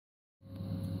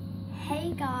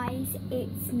Hey guys,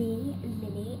 it's me,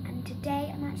 Lily, and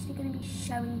today I'm actually going to be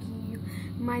showing you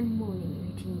my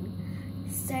morning routine.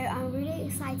 So I'm really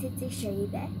excited to show you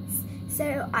this.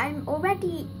 So I'm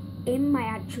already in my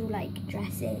actual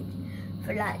dresses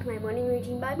for my morning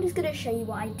routine, but I'm just going to show you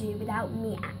what I do without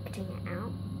me acting it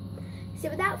out. So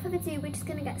without further ado, we're just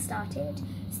going to get started.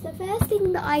 So the first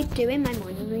thing that I do in my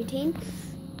morning routine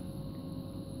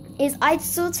is I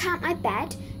sort out my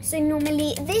bed. So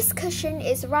normally this cushion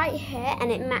is right here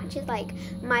and it matches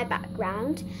my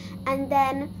background, and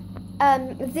then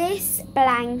this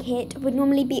blanket would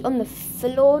normally be on the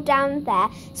floor down there,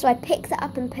 so I pick that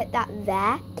up and put that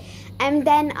there. And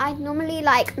then I normally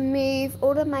move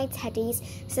all of my teddies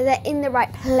so they're in the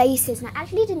right places, and I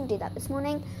actually didn't do that this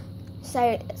morning,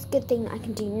 so it's a good thing that I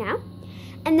can do now.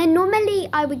 And then normally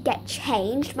I would get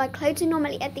changed. My clothes are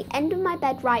normally at the end of my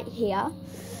bed right here.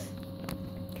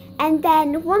 And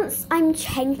then once I'm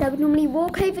changed, I would normally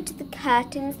walk over to the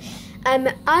curtains,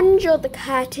 undraw the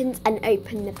curtains and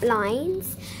open the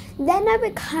blinds. Then I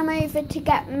would come over to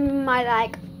get my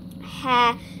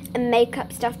hair and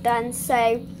makeup stuff done.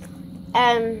 So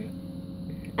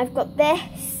I've got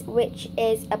this, which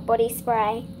is a body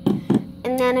spray.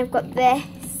 And then I've got this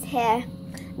here,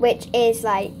 which is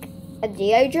a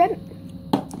deodorant.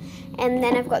 And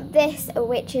then I've got this,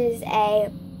 which is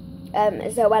a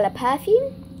Zoella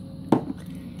perfume.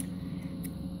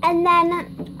 And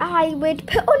then I would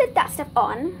put all of that stuff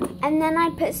on, and then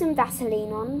I'd put some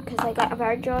Vaseline on because I got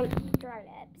very dry lips.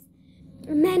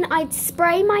 And then I'd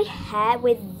spray my hair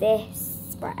with this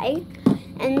spray,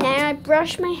 and then I'd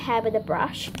brush my hair with a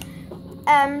brush.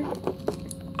 And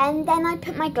then I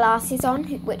put my glasses on,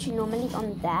 which are normally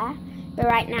on there, but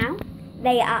right now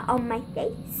they are on my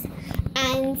face.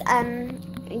 And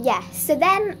yeah, so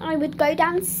then I would go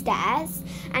downstairs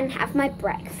and have my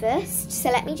breakfast. So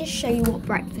let me just show you what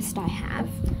breakfast I have.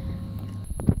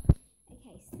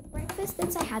 Okay, so the breakfast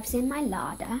that I have is in my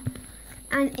larder,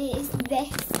 and it is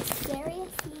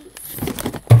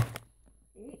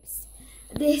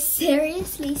this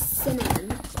seriously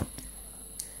cinnamon.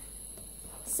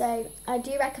 So I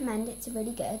do recommend it. It's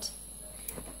really good.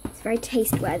 It's very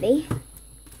taste-worthy.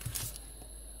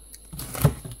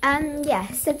 Yeah,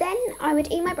 so then I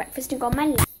would eat my breakfast and go on my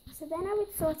lap. So then I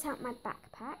would sort out my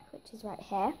backpack, which is right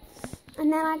here.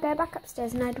 And then I'd go back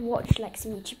upstairs and I'd watch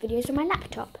some YouTube videos on my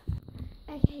laptop.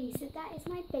 Okay, so that is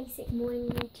my basic morning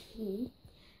routine.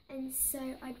 And so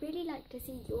I'd really like to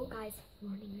see your guys'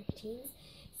 morning routines.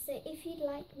 So if you'd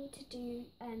like me to do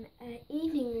an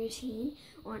evening routine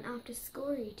or an after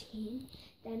school routine,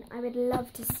 then I would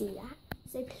love to see that.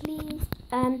 So please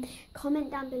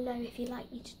comment down below if you'd like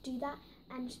me to do that,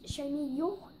 and show me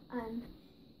your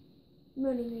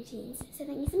morning routines. So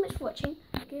thank you so much for watching.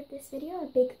 Give this video a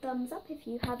big thumbs up if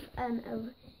you have a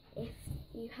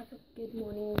good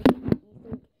morning routine that you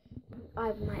think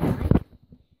I might like.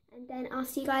 And then I'll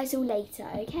see you guys all later,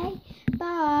 okay?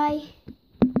 Bye!